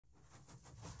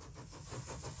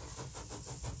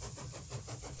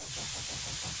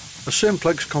A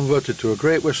Simplex converted to a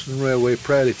Great Western Railway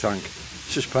Prairie tank.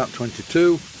 This is part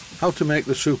 22, how to make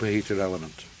the superheated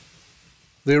element.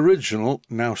 The original,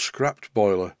 now scrapped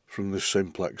boiler from this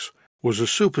Simplex was a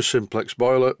Super Simplex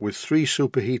boiler with 3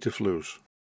 superheater flues.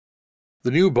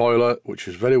 The new boiler, which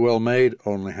is very well made,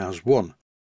 only has 1,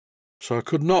 so I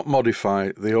could not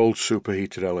modify the old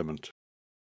superheated element,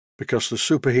 because the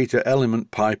superheater element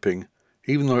piping,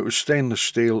 even though it was stainless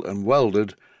steel and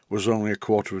welded, was only a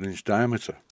 1/4 inch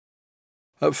diameter.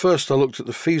 At first I looked at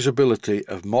the feasibility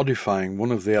of modifying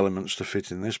one of the elements to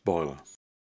fit in this boiler,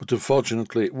 but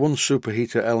unfortunately one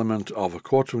superheater element of a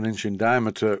 1/4 inch in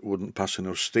diameter wouldn't pass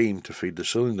enough steam to feed the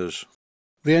cylinders.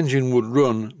 The engine would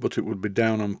run, but it would be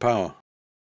down on power.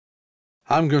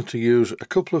 I'm going to use a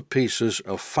couple of pieces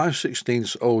of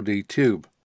 5/16 OD tube,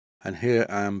 and here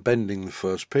I am bending the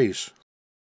first piece.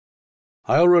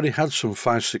 I already had some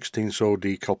 5/16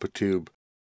 OD copper tube.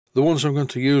 The ones I'm going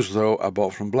to use, though, I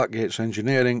bought from Blackgates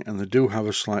Engineering, and they do have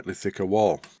a slightly thicker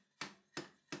wall.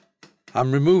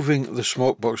 I'm removing the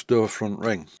smokebox door front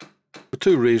ring for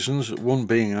 2 reasons, one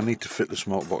being I need to fit the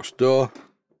smokebox door,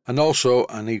 and also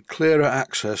I need clearer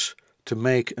access to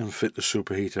make and fit the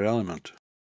superheater element.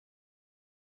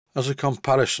 As a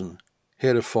comparison,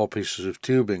 here are 4 pieces of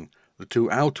tubing. The 2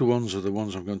 outer ones are the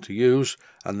ones I'm going to use,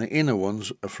 and the inner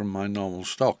ones are from my normal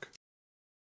stock.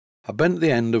 I bent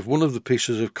the end of one of the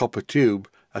pieces of copper tube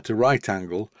at a right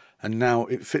angle, and now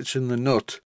it fits in the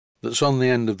nut that's on the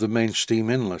end of the main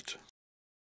steam inlet.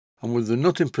 And with the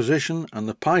nut in position and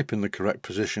the pipe in the correct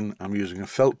position, I'm using a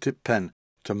felt tip pen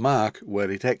to mark where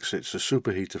it exits the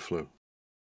superheater flue.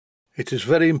 It is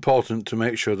very important to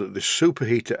make sure that this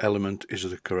superheater element is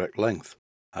the correct length.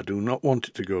 I do not want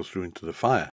it to go through into the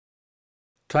fire.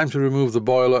 Time to remove the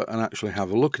boiler and actually have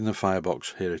a look in the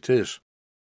firebox. Here it is.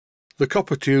 The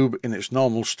copper tube in its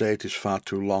normal state is far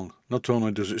too long. Not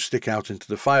only does it stick out into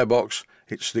the firebox,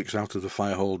 it sticks out of the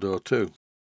firehole door too.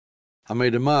 I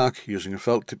made a mark using a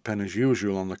felt tip pen as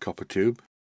usual on the copper tube.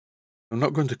 I'm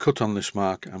not going to cut on this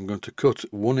mark, I'm going to cut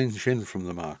 1 inch in from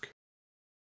the mark.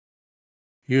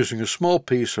 Using a small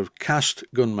piece of cast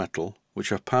gunmetal,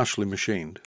 which I've partially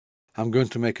machined, I'm going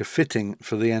to make a fitting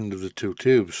for the end of the 2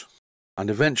 tubes, and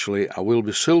eventually I will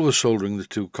be silver soldering the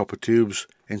 2 copper tubes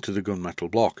into the gunmetal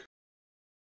block.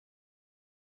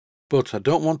 But I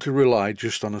don't want to rely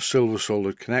just on a silver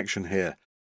soldered connection here.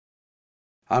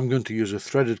 I'm going to use a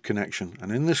threaded connection,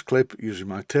 and in this clip, using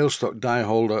my tailstock die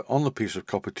holder on the piece of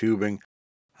copper tubing,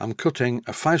 I'm cutting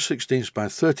a 5/16 by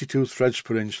 32 threads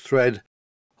per inch thread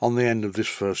on the end of this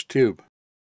first tube.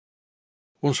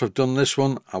 Once I've done this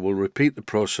one, I will repeat the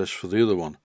process for the other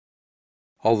one,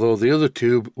 although the other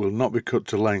tube will not be cut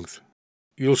to length.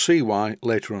 You'll see why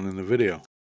later on in the video.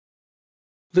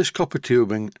 This copper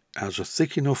tubing has a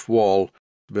thick enough wall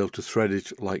to be able to thread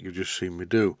it like you've just seen me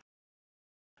do.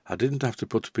 I didn't have to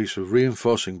put a piece of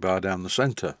reinforcing bar down the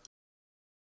centre.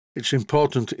 It's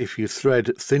important if you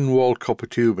thread thin-walled copper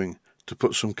tubing to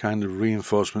put some kind of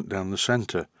reinforcement down the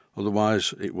centre,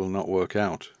 otherwise it will not work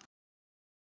out.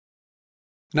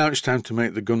 Now it's time to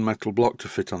make the gunmetal block to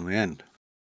fit on the end.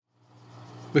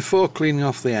 Before cleaning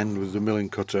off the end with the milling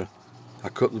cutter, I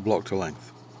cut the block to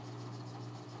length.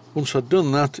 Once I'd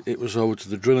done that, it was over to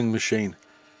the drilling machine.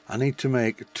 I need to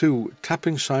make 2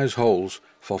 tapping size holes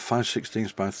for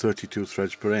 5/16 by 32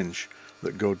 threads per inch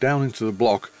that go down into the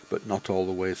block but not all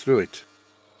the way through it.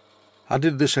 I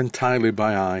did this entirely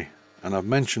by eye, and I've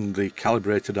mentioned the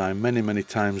calibrated eye many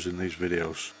times in these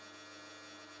videos.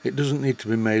 It doesn't need to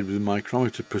be made with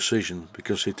micrometer precision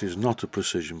because it is not a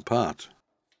precision part.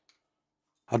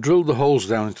 I drilled the holes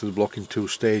down into the block in 2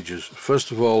 stages,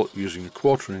 first of all using a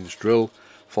 1/4 inch drill,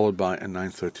 followed by a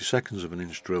 9/32 of an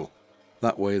inch drill.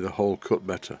 That way the hole cut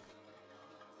better.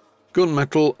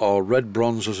 Gunmetal, or red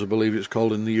bronze as I believe it's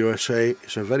called in the USA,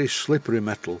 is a very slippery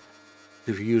metal.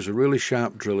 If you use a really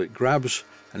sharp drill it grabs,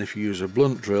 and if you use a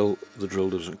blunt drill the drill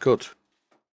doesn't cut.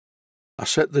 I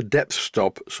set the depth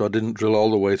stop so I didn't drill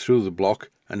all the way through the block,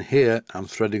 and here I'm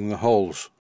threading the holes,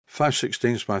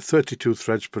 5/16 by 32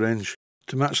 threads per inch,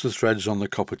 to match the threads on the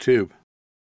copper tube.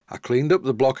 I cleaned up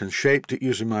the block and shaped it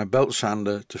using my belt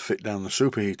sander to fit down the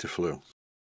superheater flue.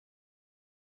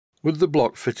 With the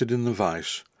block fitted in the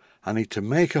vise, I need to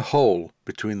make a hole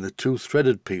between the 2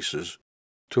 threaded pieces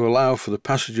to allow for the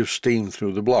passage of steam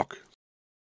through the block.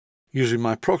 Using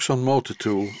my Proxxon motor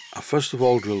tool, I first of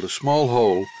all drilled a small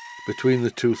hole between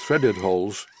the 2 threaded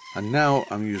holes, and now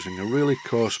I'm using a really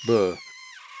coarse burr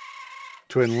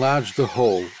to enlarge the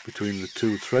hole between the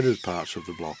 2 threaded parts of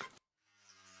the block.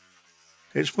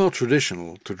 It's more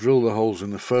traditional to drill the holes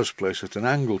in the first place at an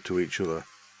angle to each other.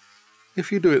 If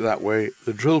you do it that way,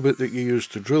 the drill bit that you use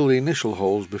to drill the initial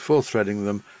holes before threading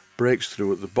them breaks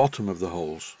through at the bottom of the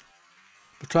holes.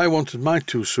 But I wanted my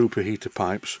two superheater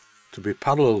pipes to be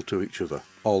parallel to each other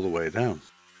all the way down.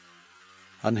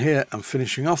 And here I'm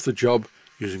finishing off the job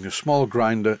using a small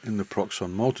grinder in the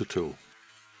Proxxon motor tool.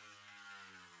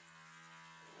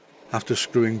 After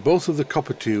screwing both of the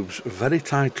copper tubes very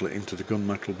tightly into the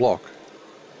gunmetal block,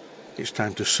 it's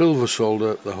time to silver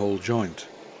solder the whole joint.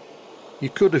 You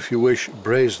could, if you wish,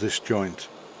 braze this joint.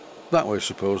 That way I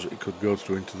suppose it could go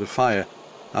through into the fire,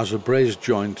 as a brazed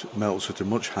joint melts at a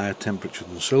much higher temperature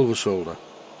than silver solder.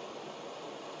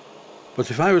 But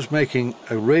if I was making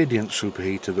a radiant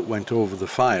superheater that went over the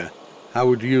fire, I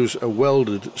would use a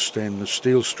welded stainless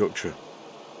steel structure.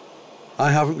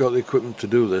 I haven't got the equipment to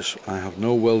do this, I have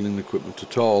no welding equipment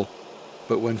at all,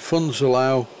 but when funds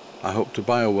allow, I hope to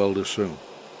buy a welder soon.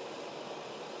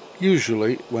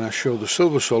 Usually, when I show the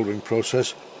silver soldering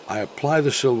process, I apply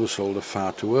the silver solder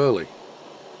far too early.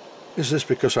 Is this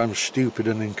because I'm stupid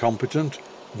and incompetent?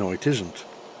 No, it isn't.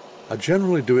 I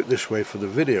generally do it this way for the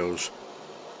videos,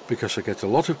 because I get a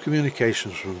lot of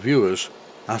communications from viewers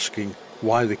asking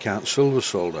why they can't silver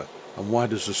solder, and why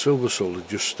does the silver solder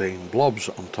just stay in blobs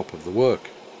on top of the work.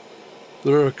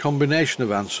 There are a combination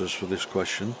of answers for this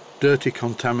question: dirty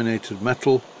contaminated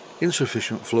metal,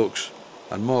 insufficient flux,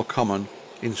 and more common,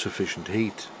 insufficient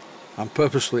heat. I'm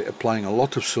purposely applying a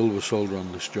lot of silver solder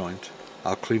on this joint.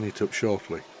 I'll clean it up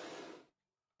shortly.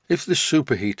 If this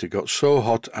superheater got so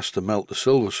hot as to melt the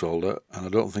silver solder, and I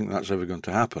don't think that's ever going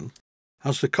to happen,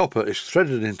 as the copper is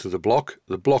threaded into the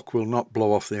block will not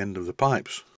blow off the end of the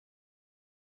pipes.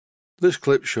 This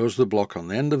clip shows the block on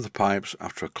the end of the pipes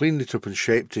after I cleaned it up and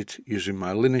shaped it using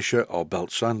my linisher or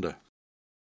belt sander.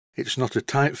 It's not a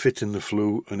tight fit in the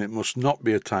flue, and it must not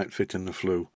be a tight fit in the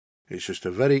flue. It's just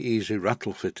a very easy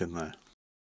rattle fit in there.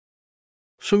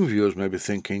 Some viewers may be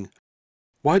thinking,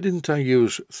 why didn't I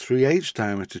use 3/8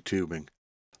 diameter tubing?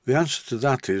 The answer to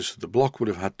that is the block would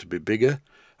have had to be bigger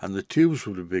and the tubes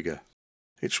would be bigger.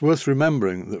 It's worth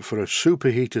remembering that for a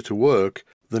superheater to work,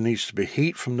 there needs to be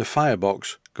heat from the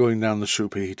firebox going down the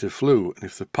superheater flue, and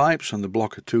if the pipes and the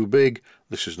block are too big,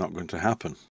 this is not going to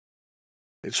happen.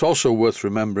 It's also worth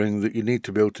remembering that you need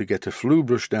to be able to get a flue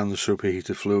brush down the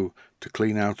superheater flue to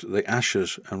clean out the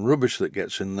ashes and rubbish that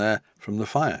gets in there from the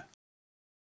fire.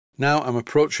 Now I'm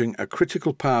approaching a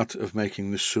critical part of making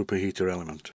this superheater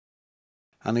element.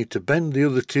 I need to bend the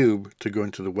other tube to go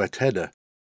into the wet header.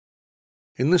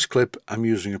 In this clip I'm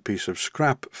using a piece of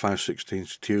scrap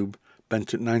 5/16 tube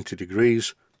bent at 90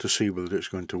 degrees to see whether it's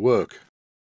going to work.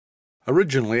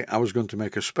 Originally I was going to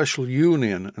make a special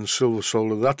union and silver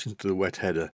solder that into the wet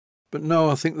header, but no,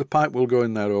 I think the pipe will go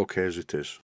in there okay as it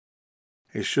is.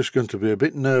 It's just going to be a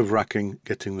bit nerve-wracking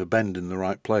getting the bend in the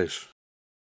right place.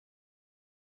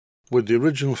 With the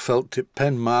original felt tip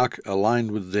pen mark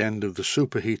aligned with the end of the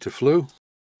superheater flue,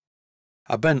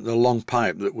 I bent the long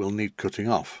pipe that will need cutting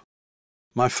off.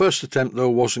 My first attempt though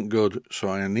wasn't good, so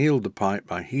I annealed the pipe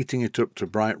by heating it up to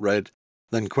bright red,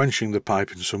 then quenching the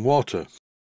pipe in some water.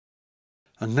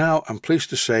 And now I'm pleased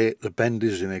to say the bend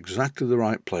is in exactly the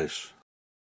right place.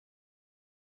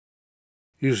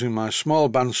 Using my small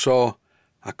bandsaw,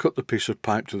 I cut the piece of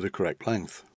pipe to the correct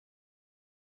length.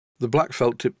 The black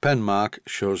felt tip pen mark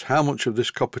shows how much of this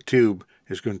copper tube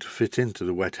is going to fit into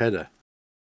the wet header.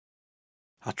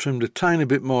 I trimmed a tiny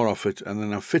bit more off it and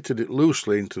then I fitted it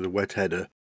loosely into the wet header,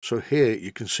 so here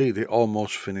you can see the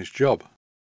almost finished job.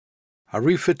 I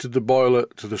refitted the boiler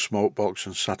to the smoke box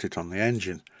and sat it on the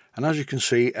engine, and as you can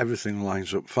see everything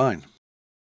lines up fine.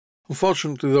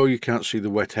 Unfortunately though you can't see the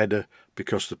wet header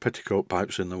because the petticoat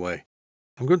pipe's in the way.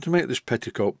 I'm going to make this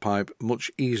petticoat pipe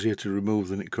much easier to remove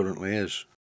than it currently is.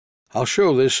 I'll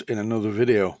show this in another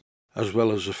video, as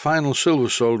well as the final silver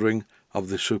soldering of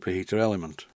the superheater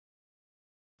element.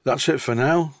 That's it for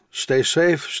now. Stay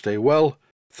safe, stay well.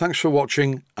 Thanks for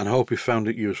watching and hope you found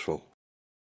it useful.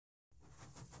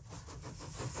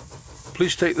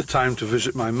 Please take the time to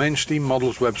visit my Mainsteam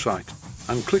Models website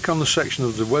and click on the section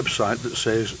of the website that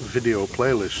says Video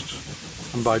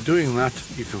Playlists. And by doing that,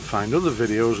 you can find other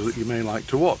videos that you may like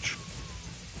to watch.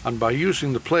 And by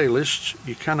using the playlists,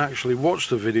 you can actually watch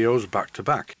the videos back to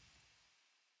back.